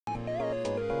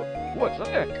What the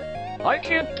heck? I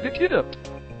can't pick it up.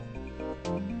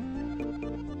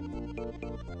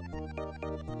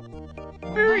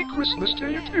 Merry Christmas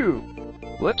to you too.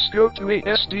 Let's go to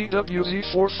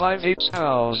ASDWZ458's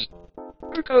house.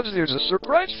 Because there's a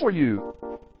surprise for you.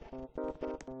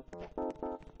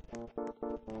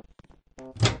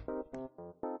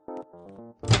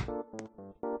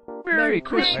 Merry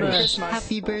Christmas!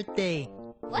 Happy birthday!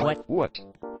 What?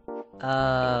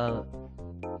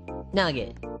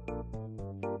 Nugget.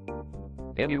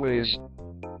 Anyways,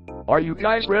 are you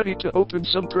guys ready to open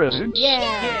some presents?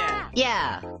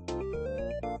 Yeah!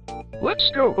 Let's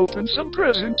go open some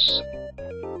presents.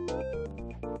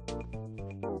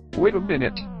 Wait a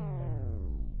minute.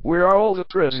 Where are all the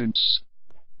presents?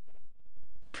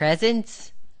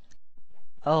 Presents?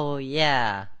 Oh,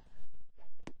 yeah.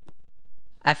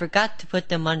 I forgot to put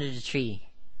them under the tree.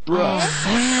 Bruh.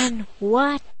 Man,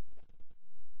 what?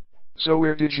 So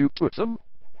where did you put them?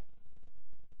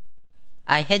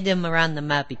 I hid them around the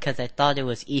map because I thought it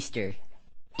was Easter.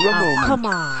 For a moment. Come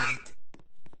on.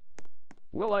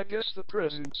 Well, I guess the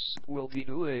presents will be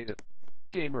delayed.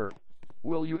 Gamer,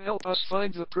 will you help us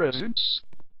find the presents?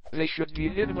 They should be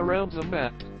hidden around the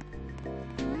map.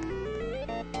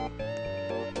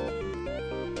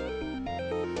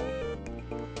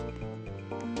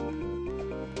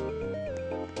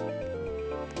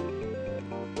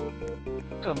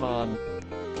 Come on.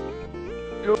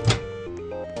 Go.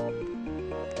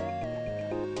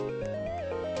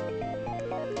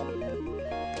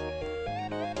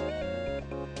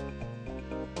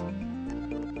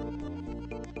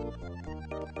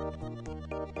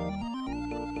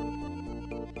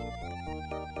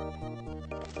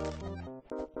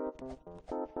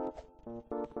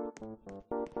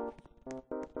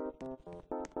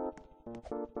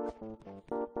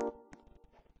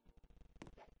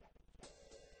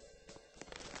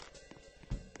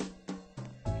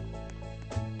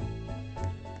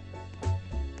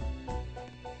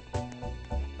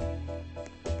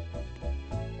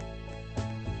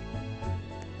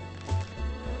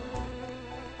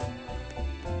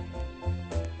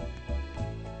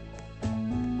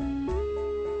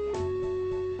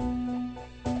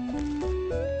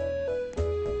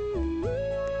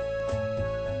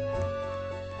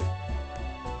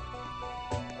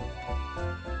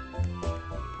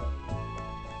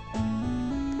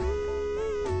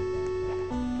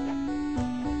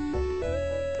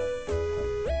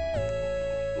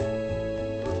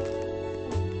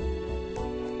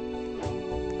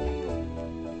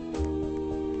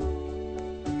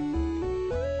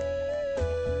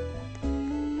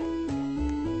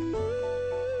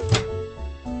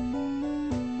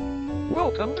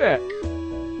 Welcome back.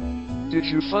 Did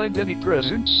you find any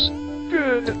presents?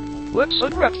 Good. Let's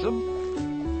unwrap them.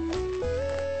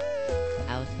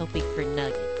 I was hoping for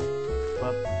Nugget.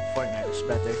 Well, Fortnite is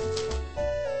better.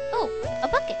 Oh, a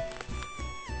bucket.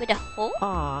 With a hole?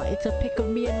 Aw, it's a pic of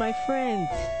me and my friends.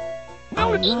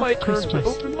 Now I it's love my turn to Christmas.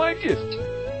 open my gift.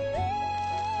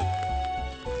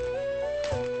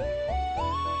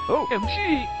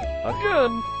 OMG! A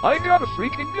gun! I got a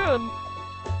freaking gun!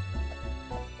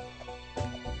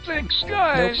 Thanks,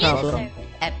 guys! No problem.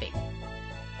 Epic.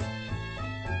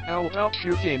 How about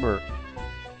you, gamer?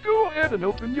 Go ahead and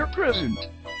open your present.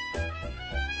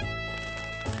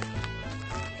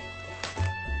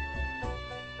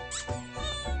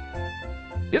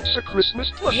 It's a Christmas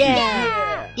plushie.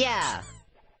 Yeah!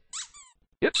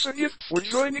 It's a gift for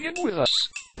joining in with us.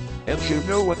 And you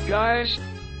know what, guys?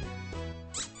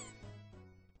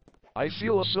 I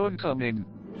feel a sun coming.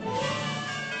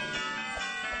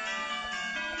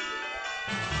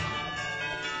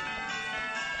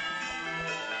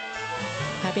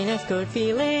 Happiness, good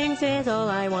feelings is all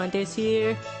I want this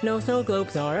year. No snow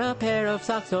globes or a pair of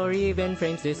socks or even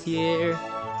frames this year.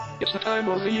 It's the time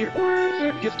of the year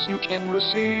where the gifts you can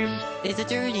receive. It's a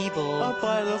dirty bowl. A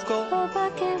pile of gold. A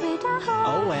bucket with a hole.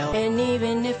 Oh well. And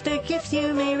even if the gifts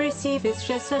you may receive is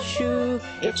just a shoe,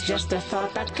 it's just a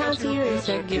thought that counts. Here is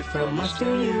a gift from us to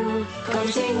you. Come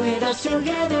sing with us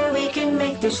together, we can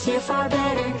make this year far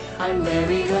better. I'm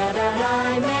very glad that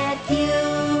I met you.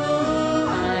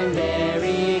 I'm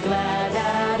very glad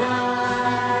that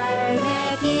I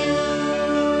met you.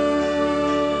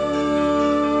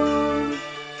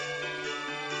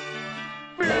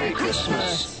 Merry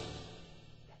Christmas!